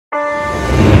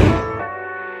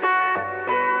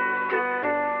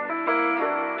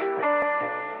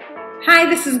Hi,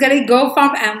 this is Galit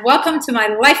Goldfarb and welcome to my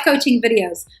life coaching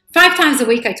videos. 5 times a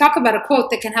week I talk about a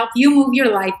quote that can help you move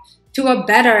your life to a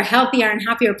better, healthier, and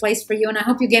happier place for you, and I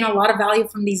hope you gain a lot of value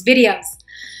from these videos.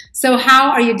 So how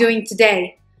are you doing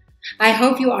today? I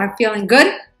hope you are feeling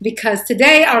good, because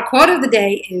today our quote of the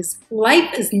day is,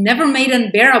 "Life is never made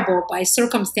unbearable by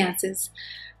circumstances,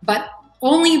 but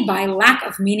only by lack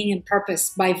of meaning and purpose,"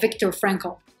 by Viktor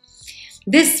Frankl.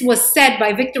 This was said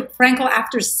by Viktor Frankl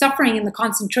after suffering in the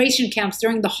concentration camps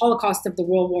during the Holocaust of the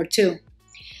World War II.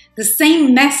 The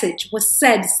same message was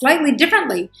said slightly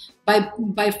differently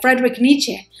by Friedrich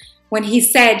Nietzsche when he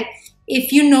said,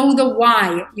 "If you know the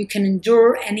why, you can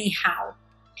endure anyhow."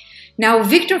 Now,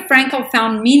 Viktor Frankl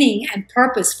found meaning and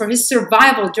purpose for his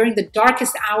survival during the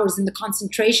darkest hours in the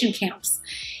concentration camps.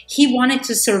 He wanted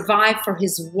to survive for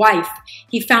his wife.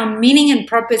 He found meaning and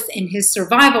purpose in his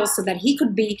survival so that he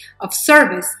could be of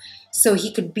service, so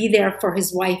he could be there for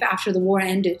his wife after the war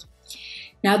ended.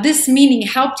 Now, this meaning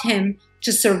helped him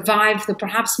to survive the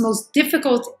perhaps most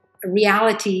difficult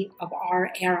reality of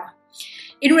our era.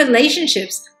 In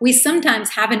relationships, we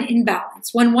sometimes have an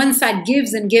imbalance when one side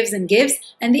gives and gives and gives,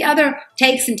 and the other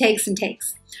takes and takes and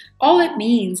takes. All it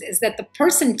means is that the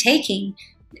person taking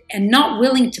and not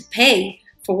willing to pay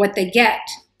for what they get,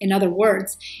 in other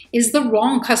words, is the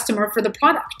wrong customer for the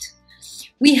product.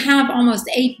 We have almost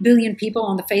 8 billion people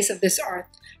on the face of this earth.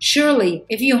 Surely,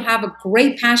 if you have a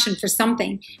great passion for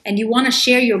something and you want to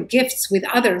share your gifts with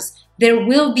others, there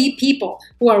will be people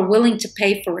who are willing to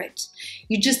pay for it.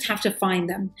 You just have to find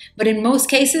them. But in most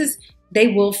cases, they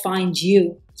will find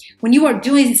you. When you are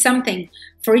doing something,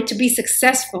 for it to be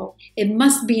successful, it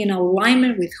must be in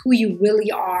alignment with who you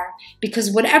really are, because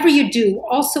whatever you do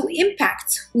also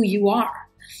impacts who you are.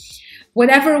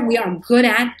 Whatever we are good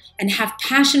at and have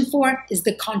passion for is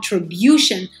the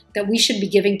contribution that we should be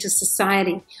giving to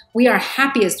society. We are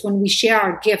happiest when we share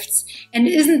our gifts. And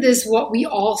isn't this what we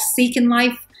all seek in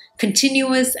life?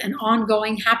 Continuous and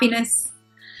ongoing happiness?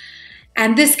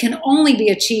 And this can only be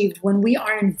achieved when we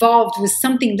are involved with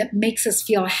something that makes us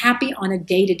feel happy on a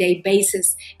day-to-day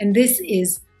basis. And this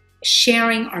is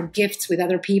sharing our gifts with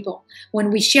other people. When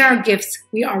we share our gifts,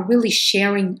 we are really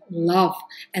sharing love,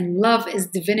 and love is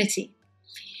divinity.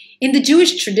 In the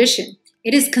Jewish tradition,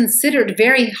 it is considered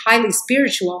very highly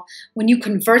spiritual when you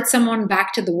convert someone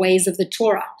back to the ways of the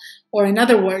Torah, or in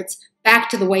other words, back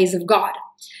to the ways of God.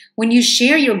 When you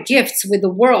share your gifts with the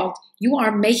world, you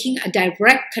are making a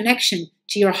direct connection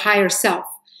to your higher self.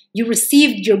 You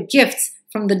received your gifts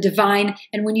from the divine,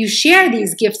 and when you share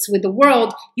these gifts with the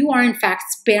world, you are in fact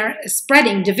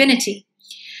spreading divinity.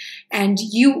 And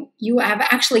you have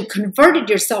actually converted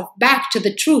yourself back to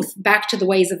the truth, back to the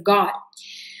ways of God.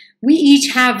 We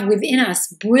each have within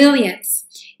us brilliance.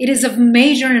 It is of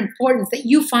major importance that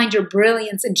you find your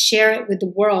brilliance and share it with the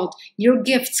world. Your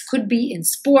gifts could be in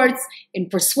sports, in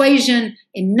persuasion,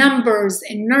 in numbers,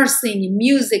 in nursing, in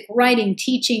music, writing,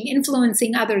 teaching,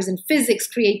 influencing others, in physics,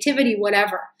 creativity,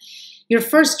 whatever. Your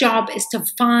first job is to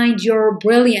find your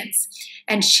brilliance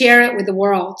and share it with the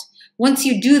world. Once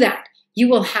you do that, you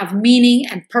will have meaning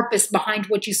and purpose behind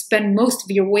what you spend most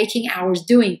of your waking hours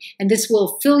doing, and this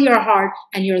will fill your heart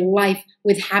and your life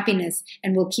with happiness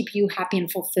and will keep you happy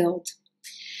and fulfilled.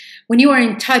 When you are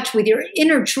in touch with your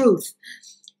inner truth,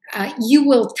 you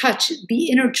will touch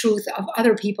the inner truth of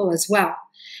other people as well.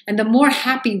 And the more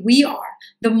happy we are,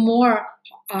 the more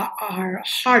our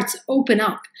hearts open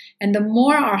up. And the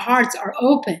more our hearts are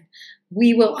open,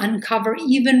 we will uncover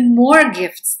even more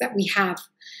gifts that we have.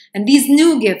 And these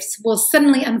new gifts will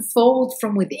suddenly unfold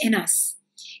from within us.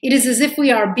 It is as if we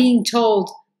are being told,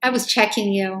 "I was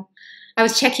checking you. I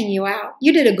was checking you out.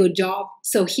 You did a good job.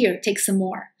 So here, take some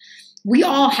more." We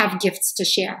all have gifts to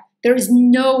share. There is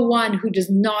no one who does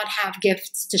not have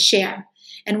gifts to share.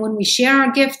 And when we share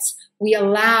our gifts, we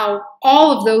allow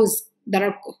all of those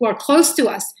who are close to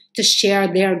us to share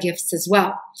their gifts as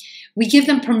well. We give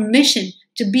them permission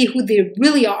to be who they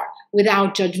really are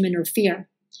without judgment or fear.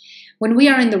 When we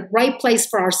are in the right place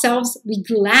for ourselves, we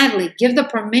gladly give the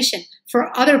permission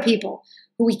for other people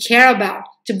who we care about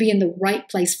to be in the right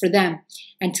place for them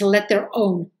and to let their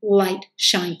own light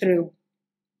shine through.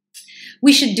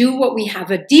 We should do what we have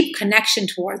a deep connection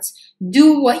towards.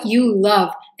 Do what you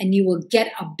love, and you will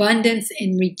get abundance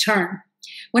in return.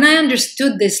 When I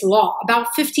understood this law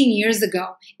about 15 years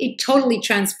ago, it totally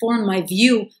transformed my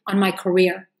view on my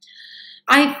career.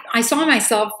 I saw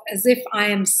myself as if I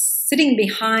am sitting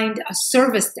behind a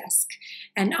service desk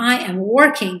and I am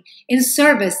working in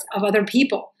service of other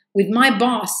people, with my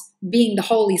boss being the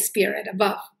Holy Spirit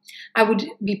above. I would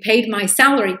be paid my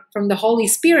salary from the Holy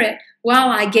Spirit while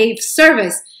I gave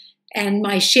service and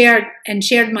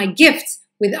shared my gifts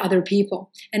with other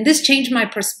people. And this changed my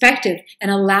perspective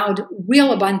and allowed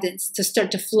real abundance to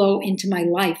start to flow into my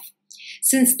life.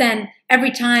 Since then,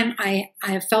 every time I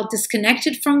have felt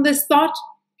disconnected from this thought,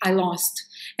 I lost.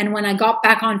 And when I got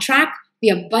back on track, the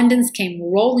abundance came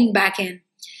rolling back in.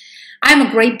 I'm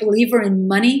a great believer in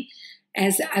money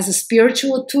as a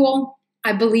spiritual tool.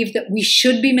 I believe that we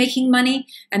should be making money,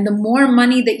 and the more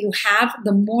money that you have,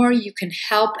 the more you can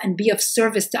help and be of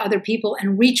service to other people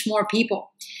and reach more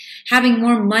people. Having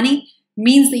more money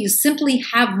means that you simply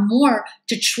have more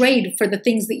to trade for the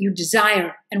things that you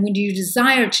desire. And when you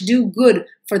desire to do good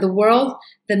for the world,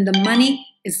 then the money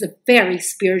is a very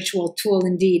spiritual tool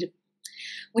indeed.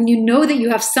 When you know that you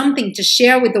have something to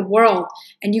share with the world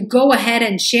and you go ahead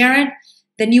and share it,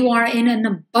 then you are in an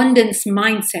abundance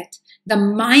mindset. The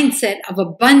mindset of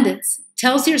abundance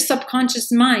tells your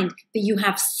subconscious mind that you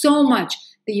have so much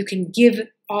that you can give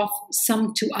off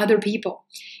some to other people.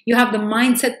 You have the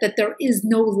mindset that there is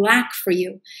no lack for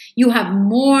you. You have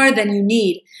more than you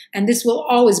need, and this will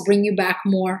always bring you back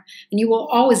more, and you will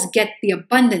always get the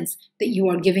abundance that you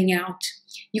are giving out.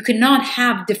 You cannot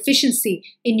have deficiency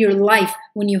in your life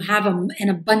when you have an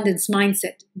abundance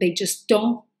mindset. They just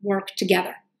don't work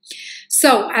together.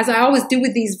 So, as I always do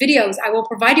with these videos, I will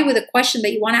provide you with a question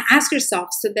that you want to ask yourself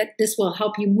so that this will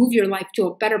help you move your life to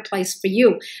a better place for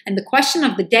you. And the question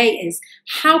of the day is,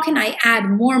 how can I add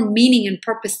more meaning and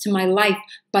purpose to my life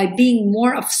by being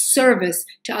more of service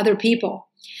to other people?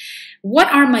 What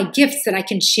are my gifts that I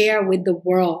can share with the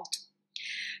world?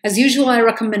 As usual, I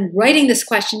recommend writing this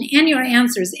question and your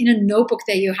answers in a notebook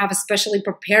that you have especially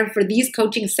prepared for these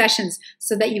coaching sessions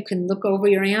so that you can look over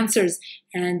your answers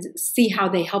and see how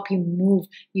they help you move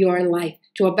your life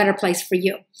to a better place for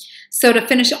you. So to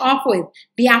finish off with,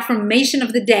 the affirmation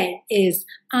of the day is,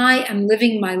 I am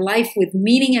living my life with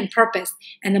meaning and purpose,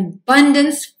 and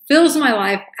abundance fills my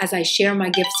life as I share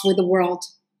my gifts with the world.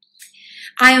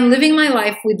 I am living my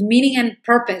life with meaning and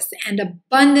purpose, and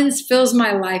abundance fills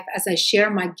my life as I share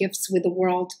my gifts with the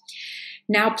world.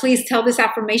 Now, please tell this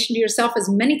affirmation to yourself as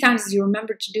many times as you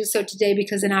remember to do so today,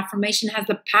 because an affirmation has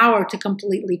the power to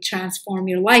completely transform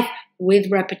your life with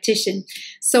repetition.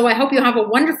 So I hope you have a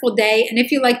wonderful day. And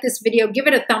if you like this video, give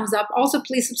it a thumbs up. Also,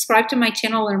 please subscribe to my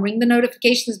channel and ring the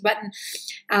notifications button.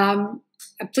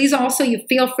 Please also, you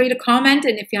feel free to comment,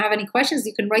 and if you have any questions,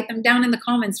 you can write them down in the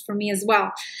comments for me as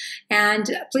well. And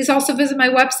please also visit my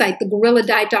website,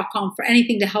 theguerrilladiet.com, for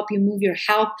anything to help you move your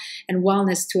health and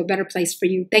wellness to a better place for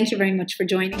you. Thank you very much for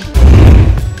joining.